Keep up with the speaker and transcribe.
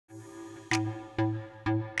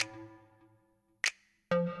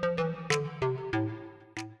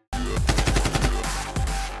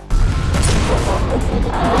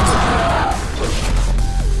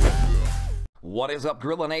What is up,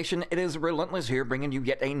 Gorilla Nation? It is Relentless here, bringing you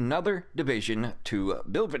yet another Division 2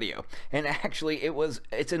 build video. And actually,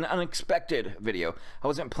 it's an unexpected video. I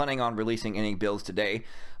wasn't planning on releasing any builds today,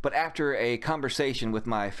 but after a conversation with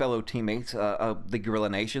my fellow teammates of the Gorilla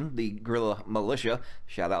Nation, the Gorilla Militia,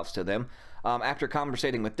 shout outs to them, after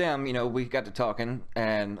conversating with them, we got to talking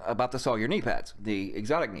and about the Sawyer knee pads, the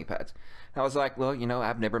exotic knee pads. I was like, well,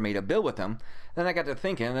 I've never made a build with them. Then I got to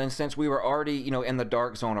thinking, and since we were already, in the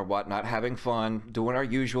dark zone or whatnot, having fun, doing our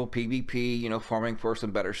usual PvP, farming for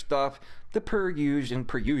some better stuff, the per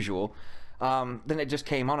usual, then it just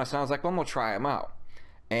came on us, and I was like, well, I'm gonna try them out.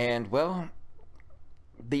 And well,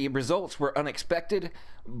 the results were unexpected,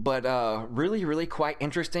 but really quite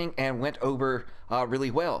interesting and went over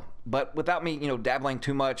really well. But without me, dabbling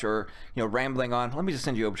too much or rambling on, let me just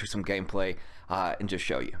send you over to some gameplay and just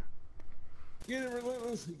show you. Get it,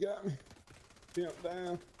 Relentless. You got me. Jump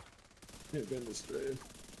down. Hit been destroyed.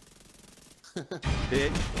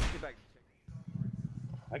 Bitch.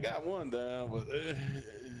 I got one down, but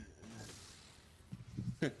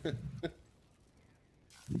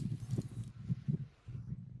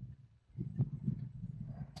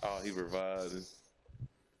oh, he revived.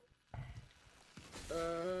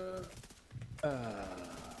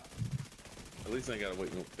 At least I ain't gotta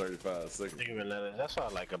wait no 35 seconds. Relentless. That's what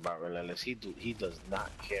I like about Relentless. He does not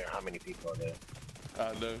care how many people are there.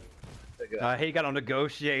 I know. He got on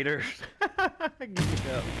negotiators.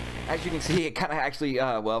 As you can see, it kind of actually,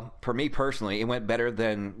 well, for me personally, it went better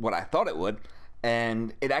than what I thought it would,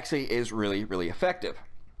 and it actually is really effective.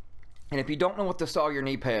 And if you don't know what the Sawyer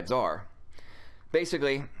knee pads are,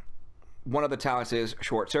 basically, one of the talents is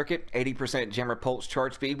short circuit, 80% jammer pulse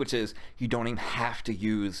charge speed, which is you don't even have to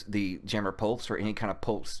use the jammer pulse or any kind of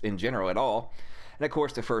pulse in general at all. And of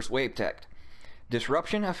course, the first wave tech.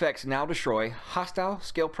 Disruption effects now destroy hostile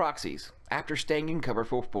skill proxies. After staying in cover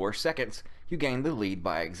for 4 seconds, you gain the lead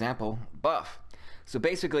by example buff. So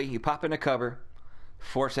basically, you pop into cover,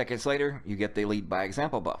 4 seconds later, you get the lead by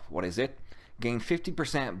example buff. What is it? Gain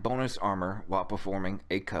 50% bonus armor while performing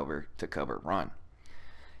a cover-to-cover run.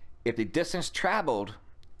 If the distance traveled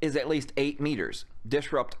is at least 8 meters,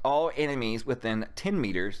 disrupt all enemies within 10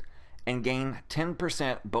 meters and gain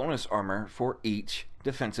 10% bonus armor for each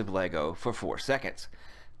defensive Lego for 4 seconds.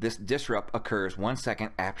 This disrupt occurs 1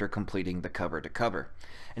 second after completing the cover to cover.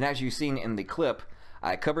 And as you've seen in the clip,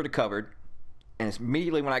 I cover to covered, and it's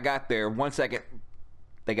immediately when I got there, 1 second,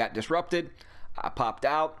 they got disrupted. I popped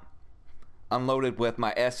out, unloaded with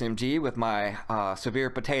my SMG with my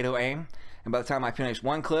severe potato aim. And by the time I finished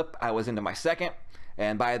one clip, I was into my second,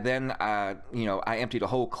 and by then, I emptied a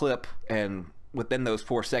whole clip, and within those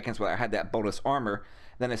 4 seconds where I had that bonus armor,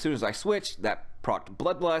 then as soon as I switched, that procced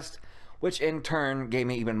Bloodlust, which in turn gave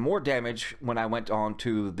me even more damage when I went on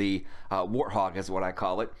to the Warthog, is what I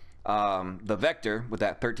call it, the Vector with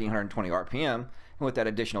that 1320 RPM, and with that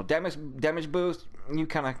additional damage boost, you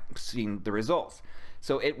kind of seen the results.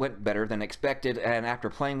 So it went better than expected, and after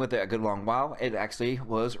playing with it a good long while, it actually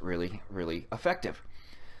was really effective.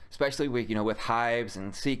 Especially with, with hives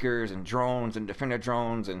and seekers and drones and defender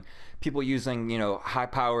drones and people using,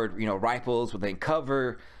 high-powered, rifles within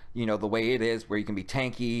cover, the way it is where you can be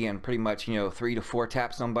tanky and pretty much, 3 to 4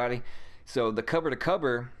 tap somebody. So the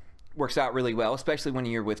cover-to-cover works out really well, especially when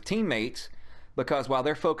you're with teammates, because while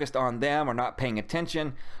they're focused on them or not paying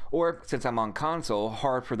attention, or since I'm on console,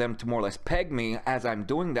 hard for them to more or less peg me as I'm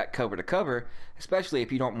doing that cover to cover, especially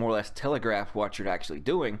if you don't more or less telegraph what you're actually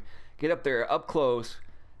doing. Get up there up close,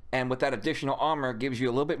 and with that additional armor gives you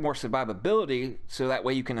a little bit more survivability, so that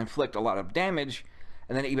way you can inflict a lot of damage,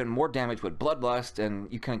 and then even more damage with Bloodlust, and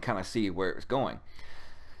you can kind of see where it's going.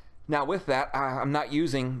 Now with that, I'm not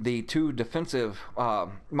using the 2 defensive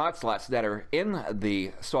mod slots that are in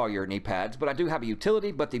the Sawyer knee pads, but I do have a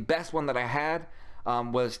utility, but the best one that I had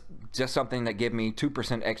was just something that gave me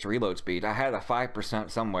 2% extra reload speed. I had a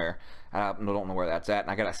 5% somewhere, I don't know where that's at,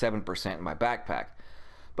 and I got a 7% in my backpack.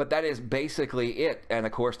 But that is basically it, and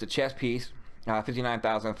of course the chest piece,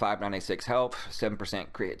 59,596 health,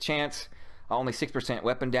 7% crit chance, only 6%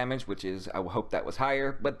 weapon damage, which is, I hope that was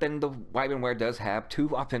higher, but then the Wyvernware does have 2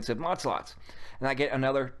 offensive mod slots. And I get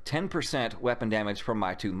another 10% weapon damage from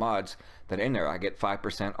my 2 mods that are in there. I get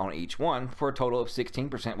 5% on each one for a total of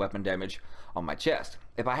 16% weapon damage on my chest.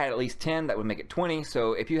 If I had at least 10, that would make it 20,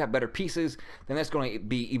 so if you have better pieces, then that's going to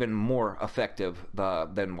be even more effective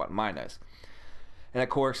than what mine is. And of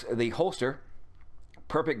course, the holster,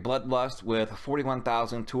 Perfect Bloodlust with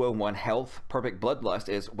 41,201 health. Perfect Bloodlust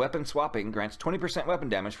is weapon swapping, grants 20% weapon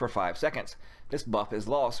damage for 5 seconds. This buff is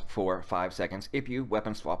lost for 5 seconds if you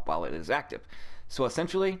weapon swap while it is active. So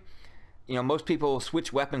essentially, you know, most people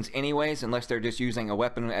switch weapons anyways, unless they're just using a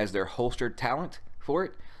weapon as their holstered talent for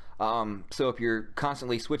it. So if you're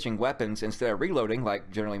constantly switching weapons instead of reloading,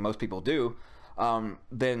 like generally most people do,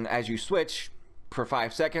 then as you switch for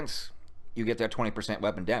 5 seconds, you get that 20%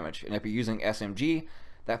 weapon damage. And if you're using SMG,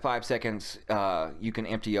 that 5 seconds, you can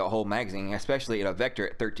empty a whole magazine, especially at a vector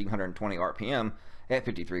at 1320 RPM at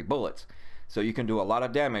 53 bullets. So you can do a lot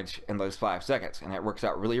of damage in those 5 seconds, and it works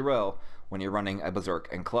out really well when you're running a Berserk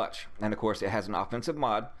and Clutch. And of course, it has an offensive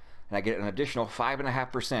mod, and I get an additional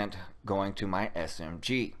 5.5% going to my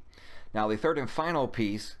SMG. Now, the third and final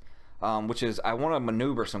piece, which is I want to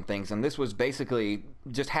maneuver some things, and this was basically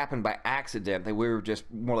just happened by accident. That we were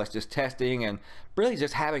just more or less just testing and really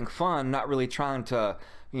just having fun, not really trying to,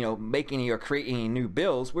 you know, make any or create any new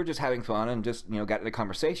builds. We're just having fun and just, you know, got into a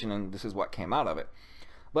conversation, and this is what came out of it.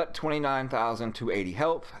 But 29,280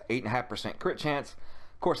 health, 8.5% crit chance.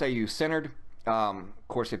 Of course, I use centered. Of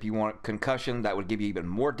course, if you want concussion, that would give you even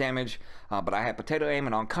more damage. But I have potato aim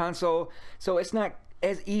and on console, so it's not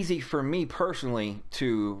as easy for me personally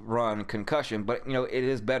to run concussion, but you know, it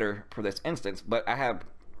is better for this instance. But I have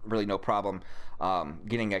really no problem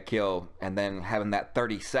getting a kill and then having that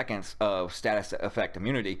 30 seconds of status effect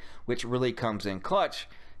immunity, which really comes in clutch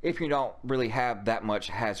if you don't really have that much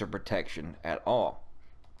hazard protection at all.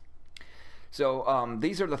 So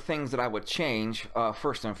these are the things that I would change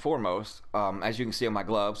first and foremost. As you can see on my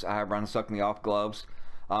gloves, I run Suck Me Off gloves.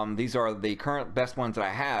 These are the current best ones that I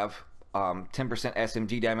have. 10%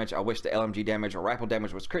 SMG damage. I wish the LMG damage or rifle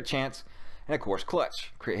damage was crit chance. And of course,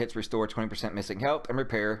 clutch. Crit hits restore 20% missing health and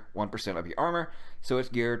repair 1% of your armor. So it's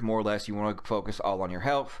geared more or less, you want to focus all on your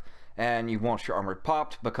health. And you want your armor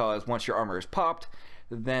popped, because once your armor is popped,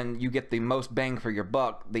 then you get the most bang for your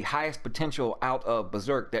buck, the highest potential out of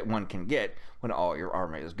Berserk that one can get when all your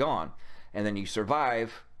armor is gone. And then you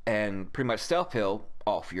survive and pretty much self-heal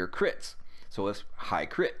off your crits. So it's high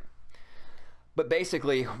crit. But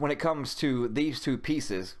basically, when it comes to these two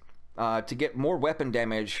pieces, to get more weapon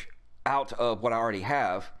damage out of what I already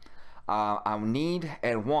have, I need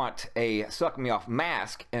and want a Suck Me Off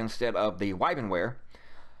mask instead of the Weaponware.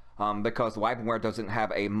 Because the Weaponware doesn't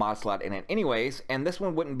have a mod slot in it anyways, and this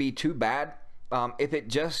one wouldn't be too bad if it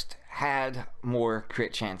just had more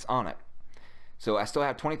crit chance on it. So I still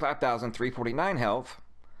have 25,349 health,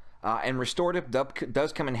 and restorative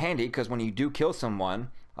does come in handy, because when you do kill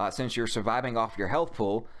someone, since you're surviving off your health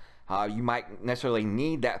pool, you might necessarily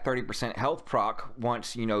need that 30% health proc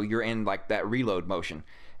once, you know, you're in like that reload motion.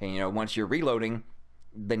 And you know, once you're reloading,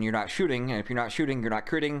 then you're not shooting, and if you're not shooting, you're not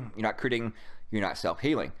critting, you're not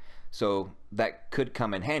self-healing. So that could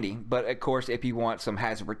come in handy. But of course, if you want some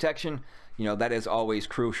hazard protection, you know, that is always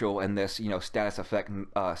crucial in this, you know, status effect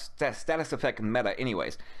meta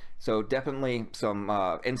anyways. So definitely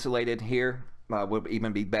some insulated here would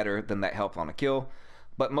even be better than that health on a kill.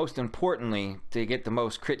 But most importantly, to get the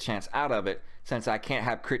most crit chance out of it, since I can't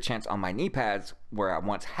have crit chance on my knee pads where I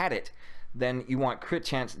once had it, then you want crit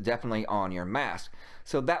chance definitely on your mask.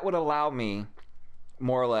 So that would allow me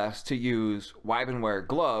more or less to use Weaponware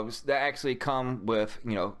gloves that actually come with,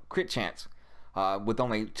 you know, crit chance with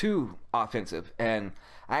only 2 offensive. And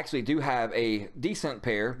I actually do have a decent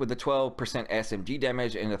pair with a 12% SMG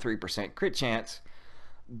damage and a 3% crit chance.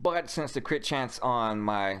 But since the crit chance on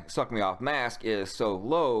my Suck Me Off mask is so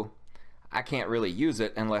low, I can't really use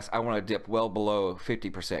it unless I want to dip well below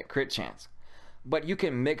 50% crit chance. But you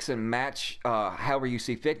can mix and match however you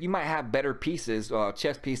see fit. You might have better pieces,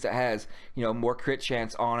 chest piece that has, you know, more crit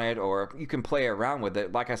chance on it, or you can play around with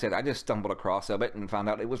it. Like I said, I just stumbled across of it and found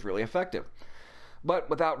out it was really effective. But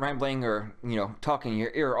without rambling or, you know, talking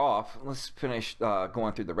your ear off, let's finish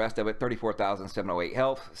going through the rest of it. 34,708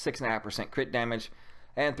 health, 6.5% crit damage,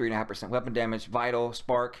 and 3.5% weapon damage. Vital,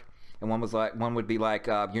 spark, and one would be like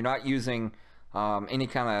you're not using any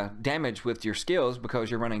kind of damage with your skills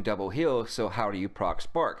because you're running double heal, so how do you proc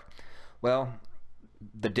spark? Well,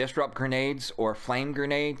 the disrupt grenades or flame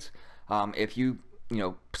grenades, if you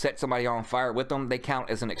set somebody on fire with them, they count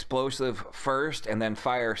as an explosive first and then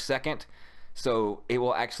fire second, so it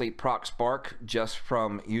will actually proc spark just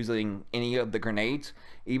from using any of the grenades.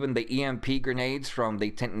 Even the EMP grenades from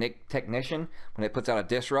the technician, when it puts out a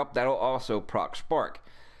disrupt, that'll also proc spark.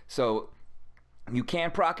 So you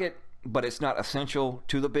can proc it, but it's not essential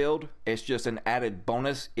to the build. It's just an added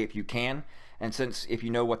bonus if you can. And since if you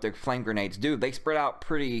know what the flame grenades do, they spread out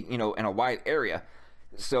pretty, in a wide area.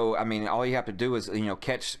 So I mean, all you have to do is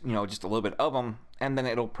catch just a little bit of them, and then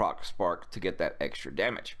it'll proc spark to get that extra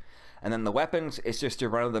damage. And then the weapons, it's just your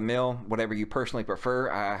run-of-the-mill, whatever you personally prefer.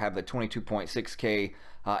 I have the 22.6K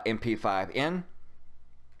MP5N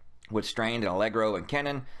with Strained and Allegro and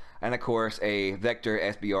Cannon. and of course a Vector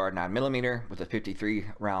SBR 9mm with a 53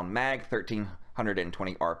 round mag,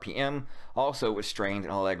 1320 RPM, also with strained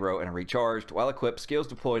and Allegro and recharged, while equipped, skills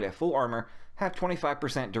deployed at full armor, have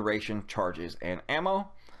 25% duration, charges, and ammo.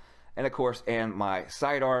 And of course, and my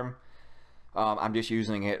sidearm, I'm just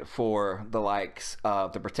using it for the likes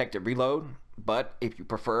of the protected reload, but if you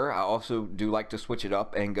prefer, I also do like to switch it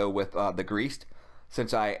up and go with the greased,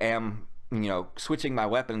 since I am, you know, switching my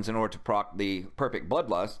weapons in order to proc the perfect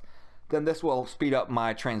bloodlust. Then this will speed up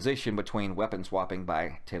my transition between weapon swapping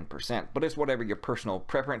by 10%. But it's whatever your personal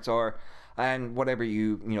preference are and whatever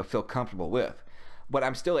you feel comfortable with. But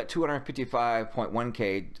I'm still at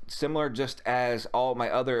 255.1k, similar just as all my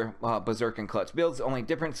other Berserk and Clutch builds. The only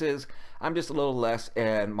difference is I'm just a little less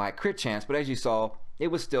in my crit chance, but as you saw, it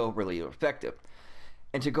was still really effective.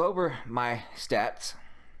 And to go over my stats,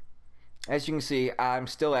 as you can see, I'm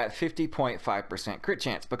still at 50.5% crit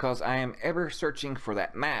chance because I am ever searching for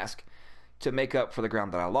that mask to make up for the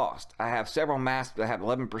ground that I lost. I have several masks that have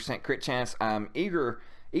 11% crit chance. I'm eager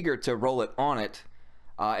to roll it on it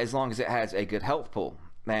as long as it has a good health pool.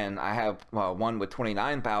 And I have one with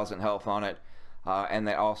 29,000 health on it, and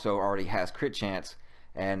that also already has crit chance.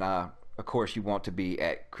 And of course, you want to be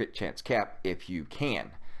at crit chance cap if you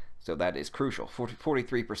can. So that is crucial.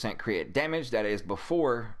 43% crit damage, that is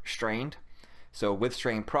before strained. So with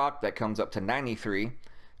strained proc, that comes up to 93.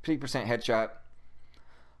 50% headshot.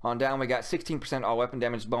 On down, we got 16% all weapon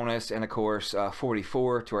damage bonus, and of course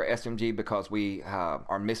 44 to our SMG because we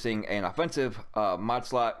are missing an offensive mod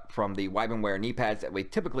slot from the Wyvernware knee pads that we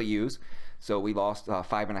typically use. So we lost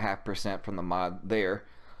 5.5% from the mod there.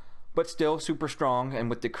 But still super strong, and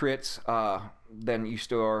with the crits, then you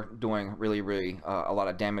still are doing really a lot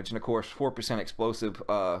of damage. And of course 4% explosive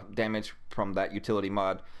damage from that utility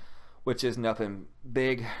mod, which is nothing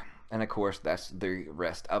big. And of course that's the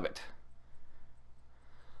rest of it.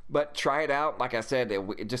 But try it out. Like I said,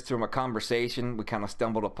 just through a conversation, we kind of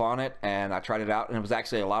stumbled upon it, and I tried it out, and it was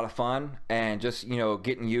actually a lot of fun. And just, you know,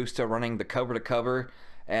 getting used to running the cover to cover.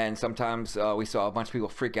 And sometimes we saw a bunch of people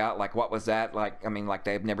freak out, like, what was that? Like, I mean, like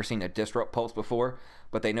they've never seen a disrupt pulse before,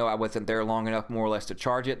 but they know I wasn't there long enough, more or less, to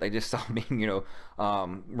charge it. They just saw me, you know,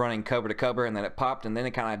 running cover to cover, and then it popped, and then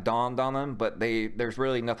it kind of dawned on them. But there's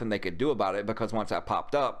really nothing they could do about it, because once I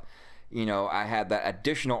popped up, you know, I had that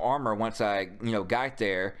additional armor once I, you know, got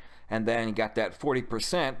there, and then got that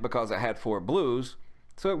 40% because I had 4 blues.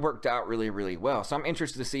 So it worked out really well. So I'm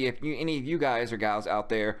interested to see if any of you guys or gals out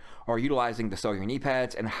there are utilizing the Sawyer knee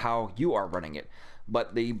pads and how you are running it.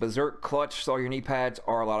 But the Berserk Clutch Sawyer knee pads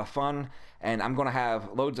are a lot of fun, and I'm going to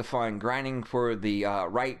have loads of fun grinding for the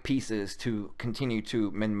right pieces to continue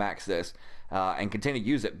to min-max this and continue to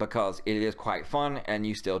use it, because it is quite fun and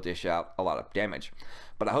you still dish out a lot of damage.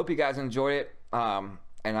 But I hope you guys enjoy it. And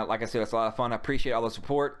like I said, it's a lot of fun. I appreciate all the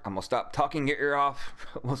support. I'm going to stop talking your ear off.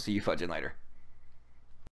 We'll see you fudging later.